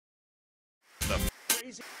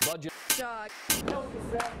crazy budget.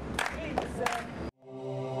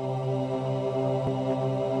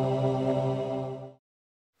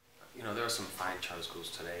 You know, there are some fine charter schools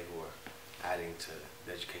today who are adding to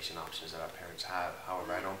the education options that our parents have.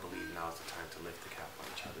 However, I don't believe now is the time to lift the cap on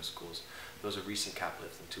charter schools. There was a recent cap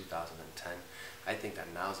lift in 2010. I think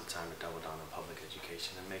that now is the time to double down on public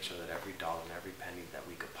education and make sure that every dollar and every penny that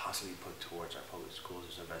we could possibly put towards our public schools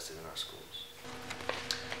is invested in our schools.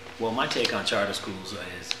 Well, my take on charter schools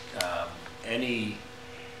is any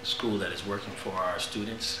school that is working for our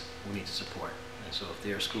students, we need to support. And so if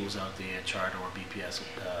there are schools out there, charter or BPS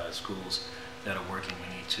schools that are working,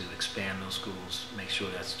 we need to expand those schools, make sure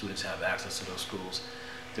that students have access to those schools.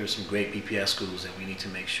 There are some great BPS schools that we need to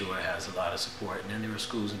make sure has a lot of support. And then there are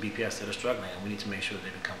schools in BPS that are struggling, and we need to make sure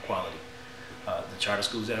they become quality. The charter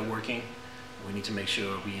schools that are working, we need to make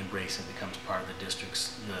sure we embrace and becomes part of the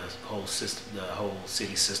district's, the whole system, the whole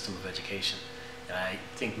city system of education. And I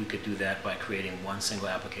think we could do that by creating one single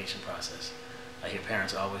application process. I hear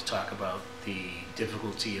parents always talk about the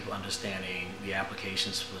difficulty of understanding the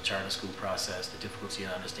applications for the charter school process, the difficulty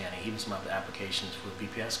of understanding even some of the applications for the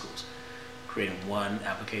BPS schools. Creating one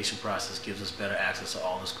application process gives us better access to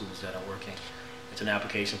all the schools that are working. It's an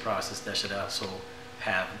application process that should also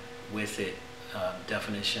have with it a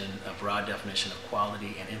broad definition of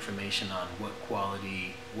quality and information on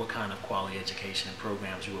what kind of quality education and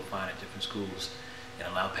programs you will find at different schools, and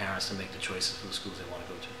allow parents to make the choices for the schools they want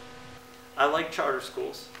to go to. I like charter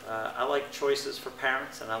schools. I like choices for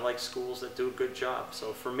parents, and I like schools that do a good job.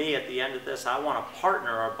 So for me, at the end of this, I want to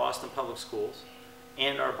partner our Boston Public Schools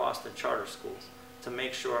and our Boston Charter Schools to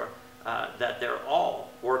make sure that they're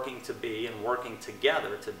all working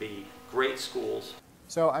together to be great schools.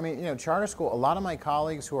 So, I mean, you know, charter school, a lot of my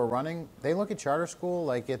colleagues who are running, they look at charter school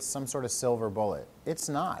like it's some sort of silver bullet. It's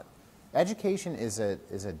not. Education is a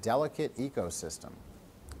delicate ecosystem.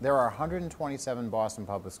 There are 127 Boston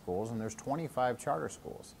public schools, and there's 25 charter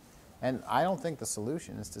schools. And I don't think the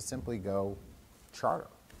solution is to simply go charter,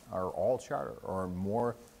 or all charter, or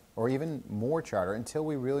more, or even more charter, until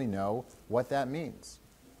we really know what that means.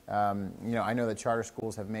 You know, I know that charter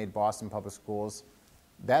schools have made Boston public schools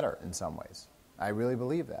better in some ways. I really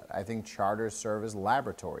believe that. I think charters serve as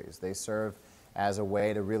laboratories. They serve as a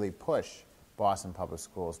way to really push Boston public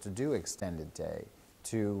schools to do extended day,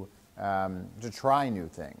 to try new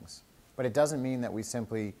things. But it doesn't mean that we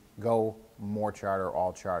simply go more charter,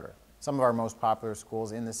 all charter. Some of our most popular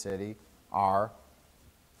schools in the city are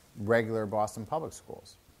regular Boston public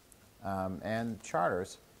schools. And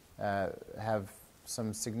charters have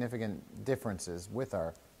some significant differences with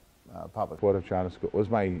our public. Board of Charter Schools was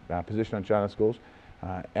my position on charter schools.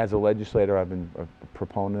 As a legislator, I've been a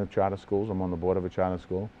proponent of charter schools. I'm on the board of a charter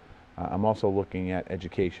school. I'm also looking at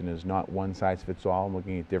education as not one size fits all. I'm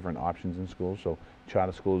looking at different options in schools. So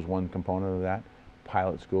charter school is one component of that.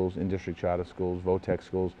 Pilot schools, in-district charter schools, VOTEC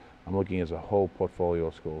schools. I'm looking as a whole portfolio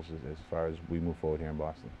of schools as far as we move forward here in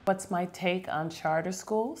Boston. What's my take on charter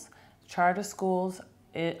schools? Charter schools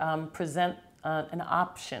present an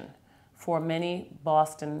option for many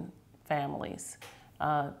Boston families.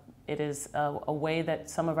 It is a way that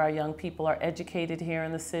some of our young people are educated here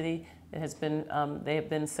in the city. It has been, they have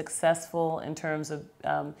been successful in terms of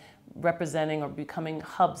representing or becoming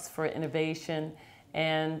hubs for innovation,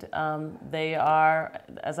 and they are,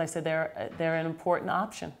 as I said, they're an important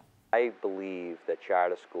option. I believe that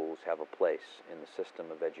charter schools have a place in the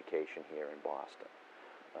system of education here in Boston.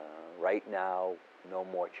 Right now, no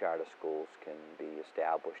more charter schools can be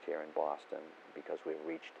established here in Boston because we've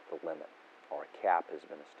reached the limit, or a cap has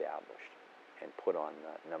been established and put on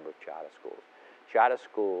the number of charter schools. Charter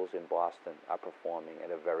schools in Boston are performing at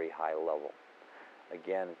a very high level.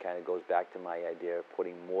 Again, it kind of goes back to my idea of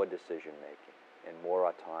putting more decision-making and more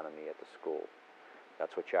autonomy at the school.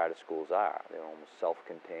 That's what charter schools are. They're almost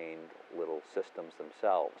self-contained little systems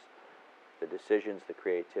themselves. The decisions, the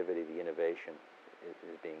creativity, the innovation is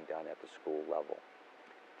being done at the school level.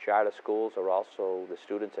 Charter schools are also, the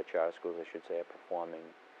students at charter schools, I should say, are performing,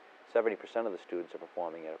 70% of the students are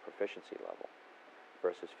performing at a proficiency level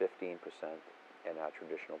versus 15% in our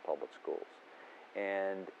traditional public schools.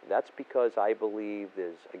 And that's because I believe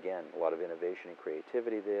there's, again, a lot of innovation and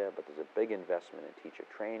creativity there, but there's a big investment in teacher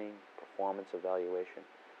training, performance evaluation,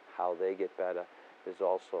 how they get better. There's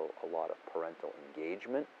also a lot of parental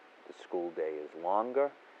engagement. The school day is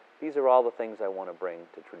longer. These are all the things I want to bring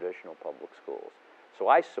to traditional public schools. So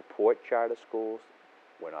I support charter schools.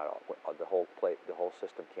 We're not, the whole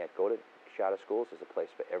system can't go to charter schools. There's a place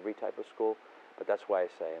for every type of school. But that's why I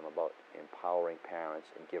say I'm about empowering parents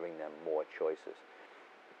and giving them more choices.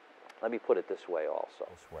 Let me put it this way also.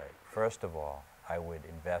 First of all, I would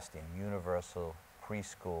invest in universal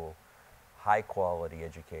preschool, high-quality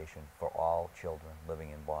education for all children living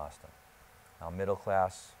in Boston. Now,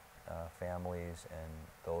 middle-class families and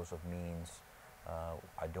those of means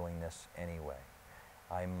are doing this anyway.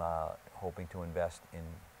 I'm hoping to invest in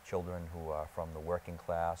children who are from the working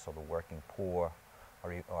class or the working poor,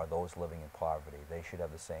 or those living in poverty. They should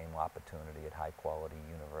have the same opportunity at high-quality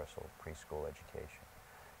universal preschool education.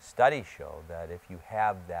 Studies show that if you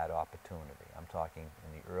have that opportunity, I'm talking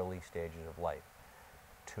in the early stages of life,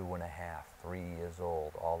 2.5, 3 years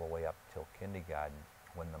old, all the way up till kindergarten,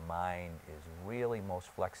 when the mind is really most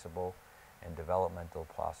flexible and developmental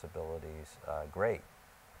possibilities great,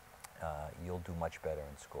 you'll do much better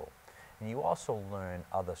in school. And you also learn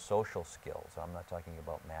other social skills. I'm not talking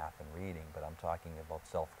about math and reading, but I'm talking about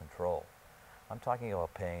self-control. I'm talking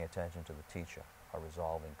about paying attention to the teacher or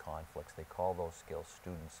resolving conflicts. They call those skills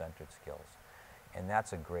student-centered skills. And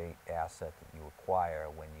that's a great asset that you acquire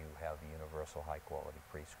when you have a universal high-quality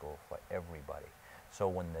preschool for everybody. So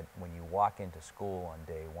when you walk into school on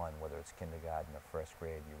day one, whether it's kindergarten or first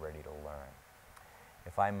grade, you're ready to learn.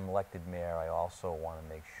 If I'm elected mayor, I also want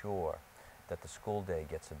to make sure that the school day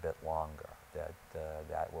gets a bit longer,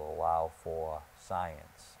 that will allow for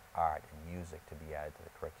science, art, and music to be added to the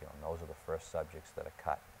curriculum. Those are the first subjects that are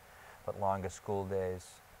cut. But longer school days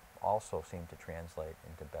also seem to translate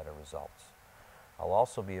into better results. I'll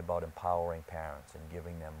also be about empowering parents and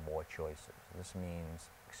giving them more choices. This means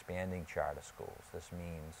expanding charter schools. This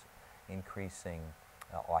means increasing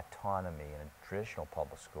autonomy in a traditional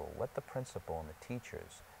public school. Let the principal and the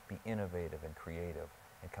teachers be innovative and creative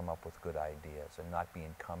and come up with good ideas and not be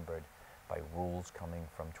encumbered by rules coming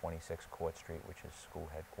from 26 Court Street, which is school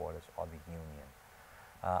headquarters, or the union.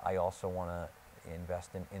 I also want to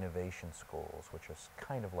invest in innovation schools, which are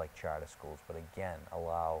kind of like charter schools, but again,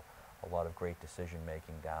 allow a lot of great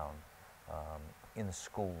decision-making down in the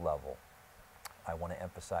school level. I want to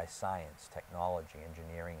emphasize science, technology,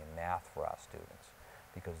 engineering, and math for our students,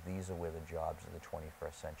 because these are where the jobs of the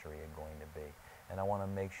 21st century are going to be. And I want to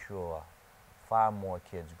make sure far more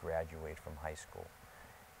kids graduate from high school.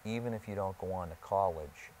 Even if you don't go on to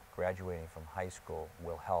college, graduating from high school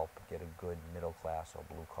will help get a good middle class or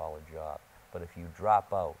blue collar job. But if you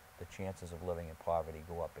drop out, the chances of living in poverty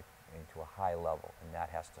go up into a high level, and that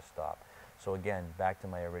has to stop. So again, back to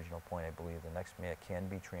my original point, I believe the next mayor can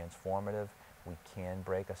be transformative. We can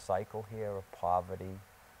break a cycle here of poverty,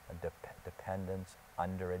 dependence,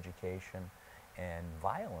 undereducation, and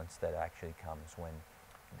violence that actually comes when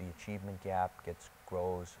the achievement gap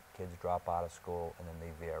grows, kids drop out of school, and then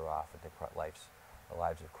they veer off into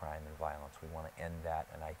lives of crime and violence. We want to end that,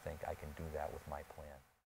 and I think I can do that with my plan.